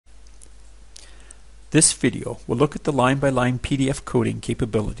This video will look at the line-by-line PDF coding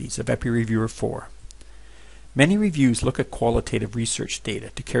capabilities of EPPI-Reviewer 4. Many reviews look at qualitative research data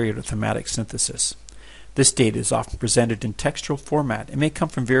to carry out a thematic synthesis. This data is often presented in textual format and may come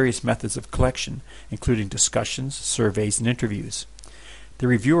from various methods of collection, including discussions, surveys, and interviews. The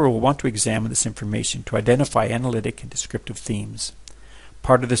reviewer will want to examine this information to identify analytic and descriptive themes.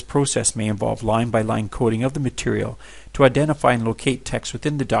 Part of this process may involve line-by-line coding of the material to identify and locate text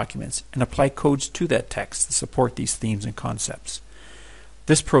within the documents and apply codes to that text to support these themes and concepts.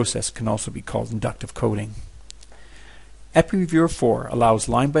 This process can also be called inductive coding. EPPI-Reviewer 4 allows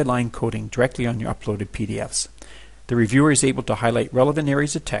line-by-line coding directly on your uploaded PDFs. The reviewer is able to highlight relevant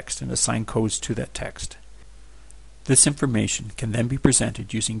areas of text and assign codes to that text. This information can then be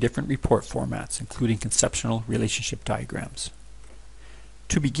presented using different report formats, including conceptional relationship diagrams.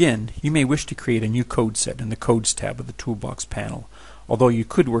 To begin, you may wish to create a new code set in the Codes tab of the Toolbox panel, although you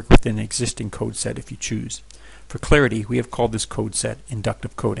could work within an existing code set if you choose. For clarity, we have called this code set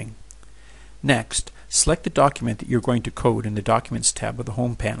Inductive Coding. Next, select the document that you're going to code in the Documents tab of the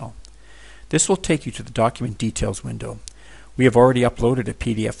Home panel. This will take you to the Document Details window. We have already uploaded a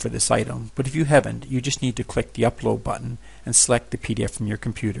PDF for this item, but if you haven't, you just need to click the Upload button and select the PDF from your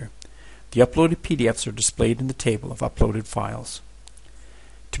computer. The uploaded PDFs are displayed in the table of uploaded files.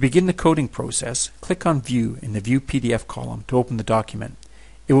 To begin the coding process, click on View in the View PDF column to open the document.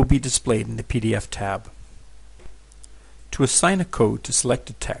 It will be displayed in the PDF tab. To assign a code to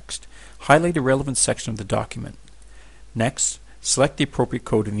selected text, highlight a relevant section of the document. Next, select the appropriate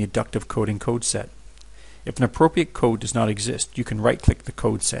code in the Inductive Coding code set. If an appropriate code does not exist, you can right-click the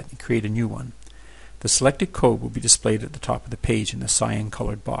code set and create a new one. The selected code will be displayed at the top of the page in the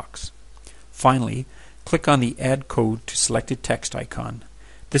cyan-colored box. Finally, click on the Add Code to Selected Text icon.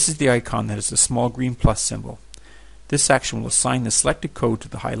 This is the icon that has the small green plus symbol. This action will assign the selected code to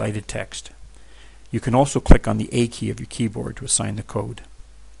the highlighted text. You can also click on the A key of your keyboard to assign the code.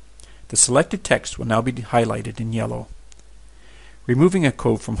 The selected text will now be highlighted in yellow. Removing a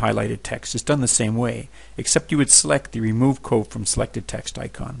code from highlighted text is done the same way, except you would select the Remove Code from Selected Text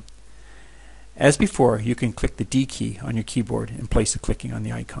icon. As before, you can click the D key on your keyboard in place of clicking on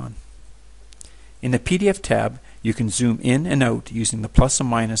the icon. In the PDF tab, you can zoom in and out using the plus and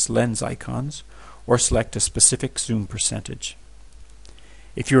minus lens icons, or select a specific zoom percentage.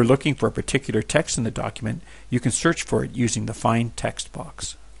 If you are looking for a particular text in the document, you can search for it using the Find Text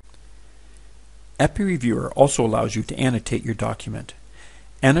box. EPPI-Reviewer also allows you to annotate your document.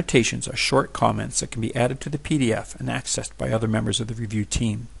 Annotations are short comments that can be added to the PDF and accessed by other members of the review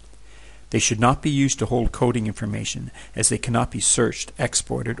team. They should not be used to hold coding information, as they cannot be searched,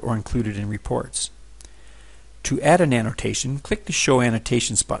 exported, or included in reports. To add an annotation, click the Show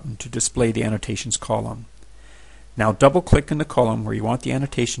Annotations button to display the Annotations column. Now double-click in the column where you want the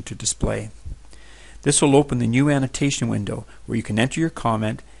annotation to display. This will open the new annotation window where you can enter your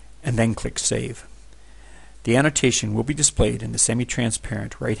comment and then click Save. The annotation will be displayed in the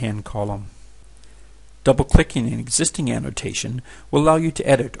semi-transparent right-hand column. Double-clicking an existing annotation will allow you to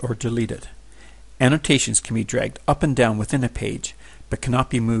edit or delete it. Annotations can be dragged up and down within a page, but cannot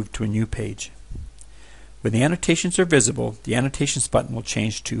be moved to a new page. When the annotations are visible, the Annotations button will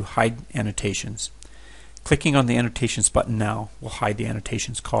change to Hide Annotations. Clicking on the Annotations button now will hide the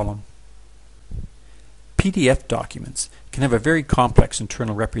Annotations column. PDF documents can have a very complex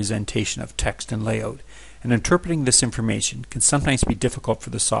internal representation of text and layout, and interpreting this information can sometimes be difficult for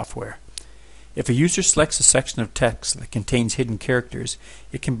the software. If a user selects a section of text that contains hidden characters,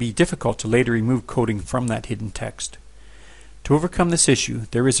 it can be difficult to later remove coding from that hidden text. To overcome this issue,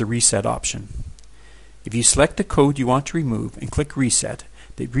 there is a reset option. If you select the code you want to remove and click Reset,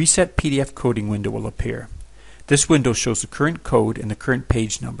 the Reset PDF coding window will appear. This window shows the current code and the current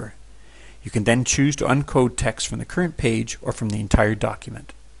page number. You can then choose to uncode text from the current page or from the entire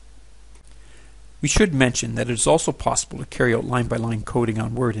document. We should mention that it is also possible to carry out line-by-line coding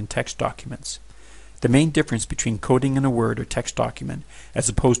on Word and text documents. The main difference between coding in a Word or text document as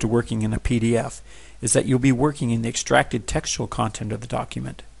opposed to working in a PDF is that you'll be working in the extracted textual content of the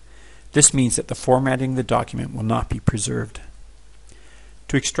document. This means that the formatting of the document will not be preserved.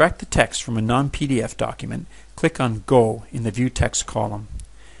 To extract the text from a non-PDF document, click on Go in the View Text column.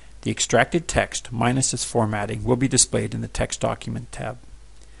 The extracted text minus its formatting will be displayed in the Text Document tab.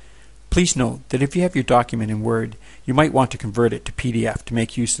 Please note that if you have your document in Word, you might want to convert it to PDF to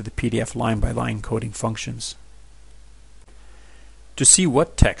make use of the PDF line-by-line coding functions. To see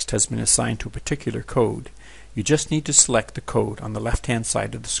what text has been assigned to a particular code, you just need to select the code on the left-hand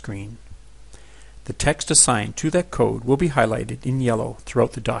side of the screen. The text assigned to that code will be highlighted in yellow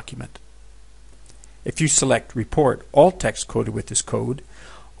throughout the document. If you select Report All Text Coded with this code,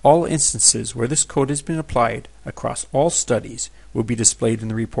 All instances where this code has been applied across all studies will be displayed in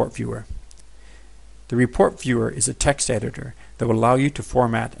the report viewer. The report viewer is a text editor that will allow you to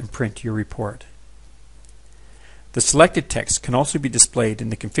format and print your report. The selected text can also be displayed in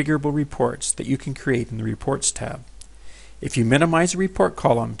the configurable reports that you can create in the Reports tab. If you minimize a report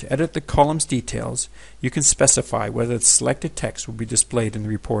column to edit the column's details, you can specify whether the selected text will be displayed in the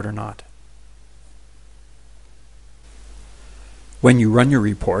report or not. When you run your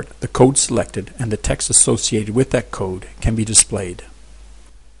report, the code selected and the text associated with that code can be displayed.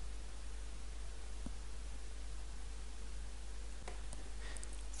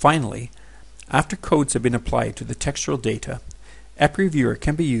 Finally, after codes have been applied to the textual data, EPPI-Reviewer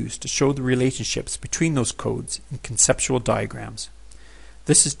can be used to show the relationships between those codes in conceptual diagrams.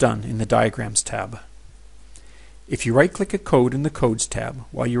 This is done in the Diagrams tab. If you right-click a code in the Codes tab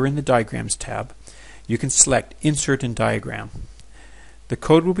while you're in the Diagrams tab, you can select Insert in Diagram. The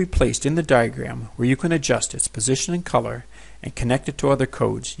code will be placed in the diagram where you can adjust its position and color and connect it to other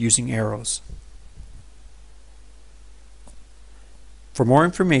codes using arrows. For more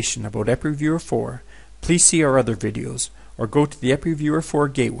information about EPPI-Reviewer 4, please see our other videos or go to the EPPI-Reviewer 4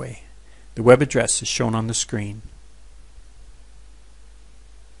 Gateway. The web address is shown on the screen.